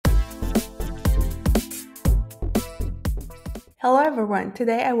Hello everyone,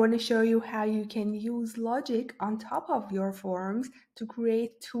 today I want to show you how you can use logic on top of your forms to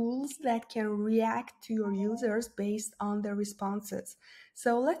create tools that can react to your users based on their responses.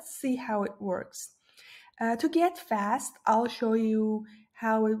 So let's see how it works. To get fast, I'll show you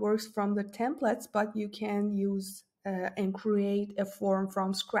how it works from the templates, but you can use and create a form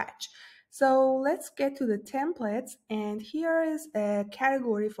from scratch. So let's get to the templates, and here is a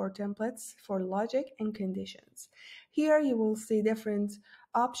category for templates for logic and conditions. Here you will see different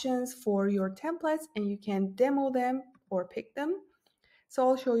options for your templates, and you can demo them or pick them. So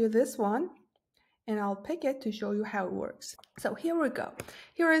I'll show you this one, and I'll pick it to show you how it works. So here we go.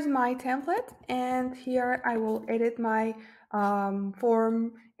 Here is my template, and here I will edit my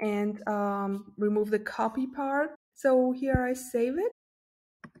form and remove the copy part. So here I save it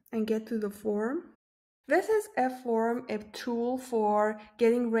and get to the form. This is a tool for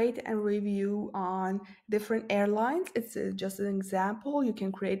getting rate and review on different airlines. It's just an example. You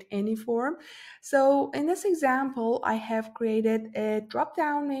can create any form. So in this example, I have created a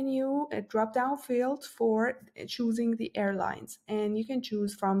drop-down menu, a drop-down field for choosing the airlines. And you can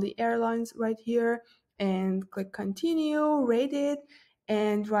choose from the airlines right here and click continue, rate it,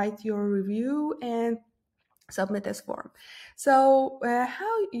 and write your review and submit this form. So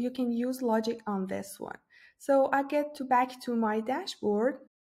how you can use logic on this one. So I get back to my dashboard,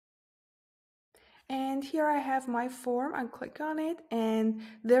 and here I have my form. I click on it, and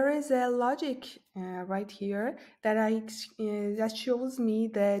there is a logic right here that that shows me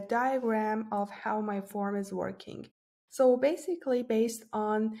the diagram of how my form is working. So basically, based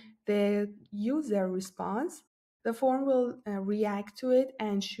on the user response, the form will react to it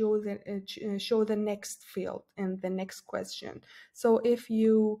and show the next field and the next question. So if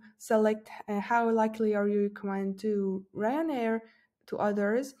you select how likely are you recommend to Ryanair to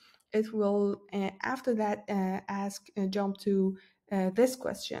others, it will after that jump to this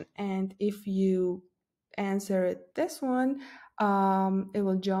question, and if you answer this one, it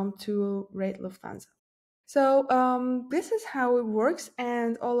will jump to rate Lufthansa. So this is how it works,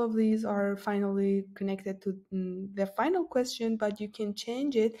 and all of these are finally connected to the final question, but you can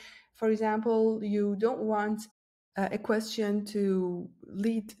change it. For example, you don't want a question to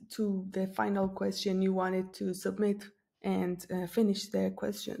lead to the final question. You want it to submit and finish the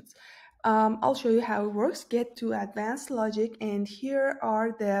questions. I'll show you how it works. Get to advanced logic, and here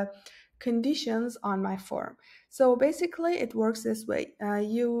are the conditions on my form. So basically it works this way.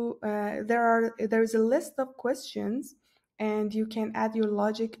 There's a list of questions, and you can add your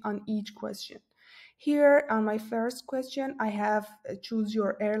logic on each question. Here on my first question, I have choose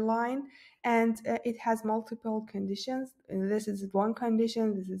your airline, and it has multiple conditions. This is one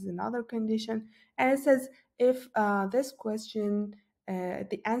condition, this is another condition, and it says if this question,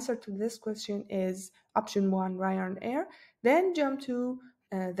 the answer to this question is option 1, Ryanair, then jump to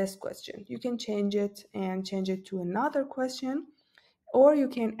this question. You can change it and change it to another question, or you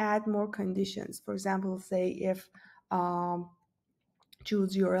can add more conditions. For example, say if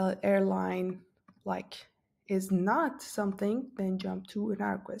choose your airline like is not something, then jump to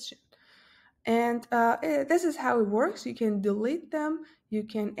another question. And this is how it works. You can delete them, you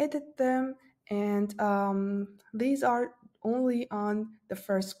can edit them, and these are only on the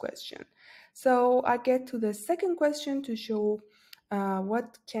first question. So I get to the second question to show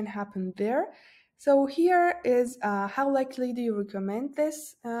what can happen there. So here is how likely do you recommend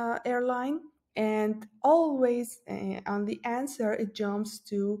this airline? And always on the answer, it jumps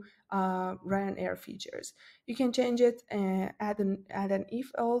to Ryanair features. You can change it, add an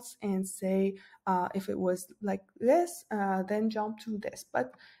if else, and say if it was like this, then jump to this.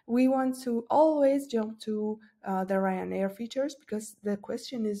 But we want to always jump to the Ryanair features because the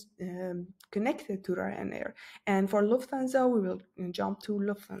question is connected to Ryanair. And for Lufthansa, we will jump to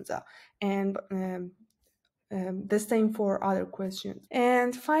Lufthansa. And the same for other questions.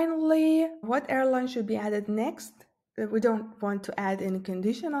 And finally, what airline should be added next? We don't want to add any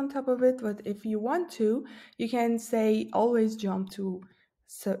condition on top of it, but if you want to, you can say always jump to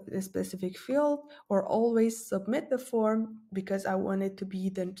a specific field, or always submit the form because I want it to be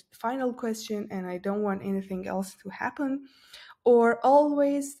the final question and I don't want anything else to happen. Or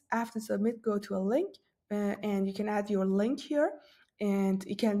always after submit, go to a link, and you can add your link here. And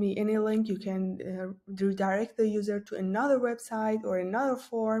it can be any link. You can redirect the user to another website or another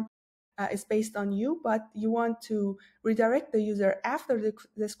form. It's based on you, but you want to redirect the user after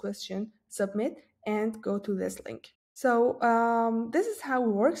this question, submit, and go to this link. So this is how it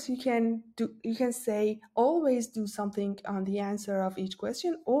works. You can say always do something on the answer of each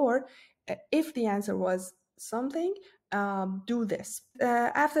question, or if the answer was something, do this.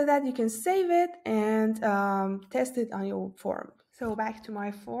 After that, you can save it and test it on your form. So back to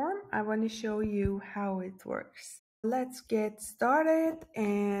my form, I want to show you how it works. Let's get started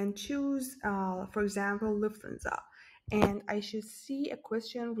and choose, for example, Lufthansa. And I should see a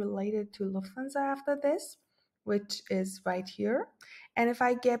question related to Lufthansa after this, which is right here. And if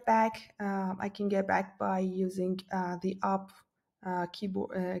I get back, I can get back by using the up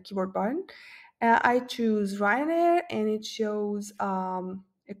keyboard button. I choose Ryanair, and it shows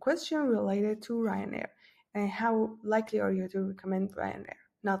a question related to Ryanair. And how likely are you to recommend Ryanair,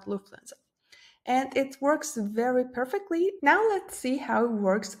 not Lufthansa? And it works very perfectly. Now let's see how it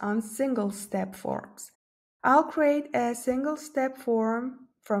works on single-step forms. I'll create a single-step form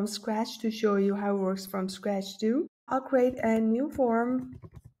from scratch to show you how it works from scratch too. I'll create a new form.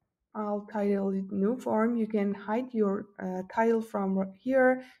 I'll title it new form. You can hide your title from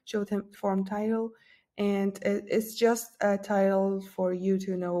here, show them form title, and it's just a title for you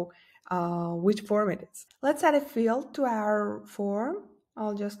to know which form it is. Let's add a field to our form.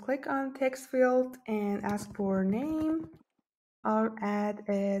 I'll just click on text field and ask for name. I'll add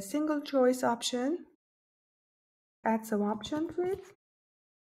a single choice option, add some option to it.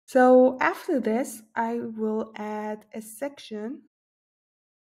 So after this, I will add a section.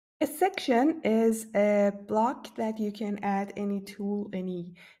 A section is a block that you can add any tool,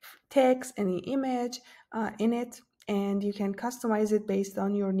 any text, any image in it, and you can customize it based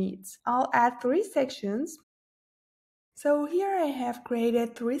on your needs. I'll add 3 sections. So here I have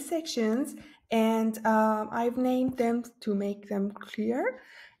created 3 sections, and I've named them to make them clear.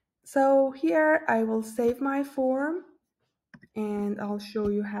 So here I will save my form, and I'll show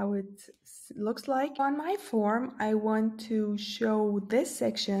you how it looks like. On my form, I want to show this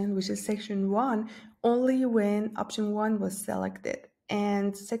section, which is section 1, only when option 1 was selected,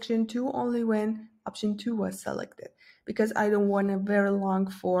 and section 2 only when option 2 was selected, because I don't want a very long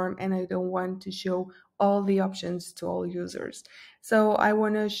form and I don't want to show all the options to all users. So I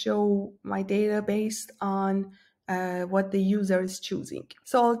want to show my data based on what the user is choosing.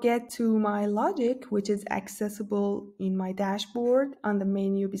 So I'll get to my logic, which is accessible in my dashboard on the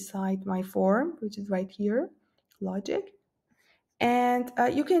menu beside my form, which is right here, logic. And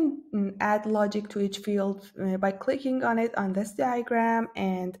you can add logic to each field by clicking on it on this diagram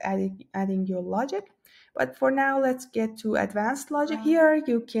and adding your logic. But for now, let's get to advanced logic. Here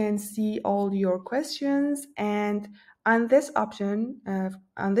you can see all your questions, and on this option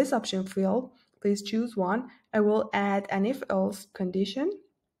field, please choose one. I will add an if-else condition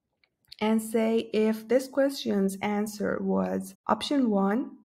and say if this question's answer was option 1,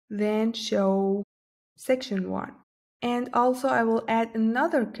 then show section 1. And also I will add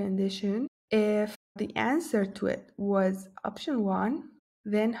another condition. If the answer to it was option 1,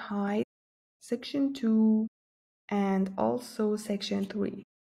 then hide section 2 and also section 3,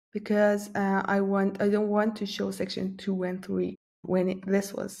 because I don't want to show section 2 and 3 when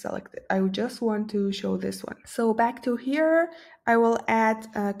this was selected. I just want to show this one. So back to here, I will add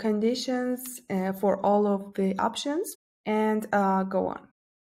conditions for all of the options and go on.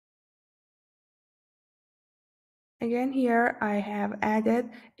 Again, here I have added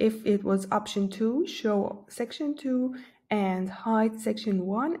if it was option 2, show section 2 and hide section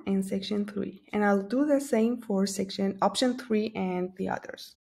 1 and section 3. And I'll do the same for option 3 and the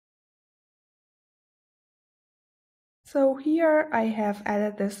others. So here I have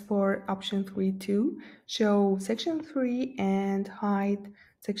added this for option 3 too, show section 3 and hide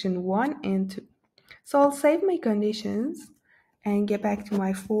section 1 and 2. So I'll save my conditions and get back to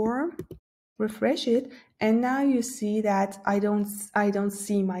my form, refresh it, and now you see that I don't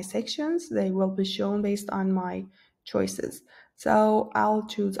see my sections. They will be shown based on my choices. So I'll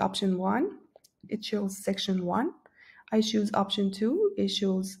choose option 1, it shows section 1. I choose option 2, it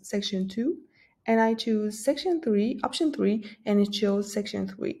shows section 2. And I choose option 3, and it shows section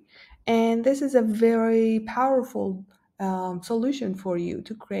 3. And this is a very powerful solution for you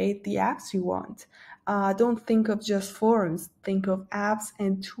to create the apps you want. Don't think of just forms, think of apps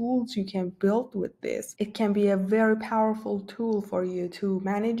and tools you can build with this. It can be a very powerful tool for you to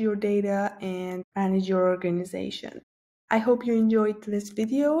manage your data and manage your organization. I hope you enjoyed this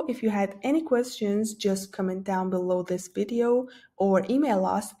video. If you had any questions, just comment down below this video or email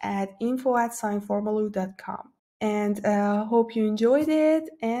us at info@formbuilder.com. And hope you enjoyed it,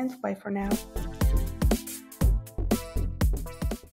 and bye for now.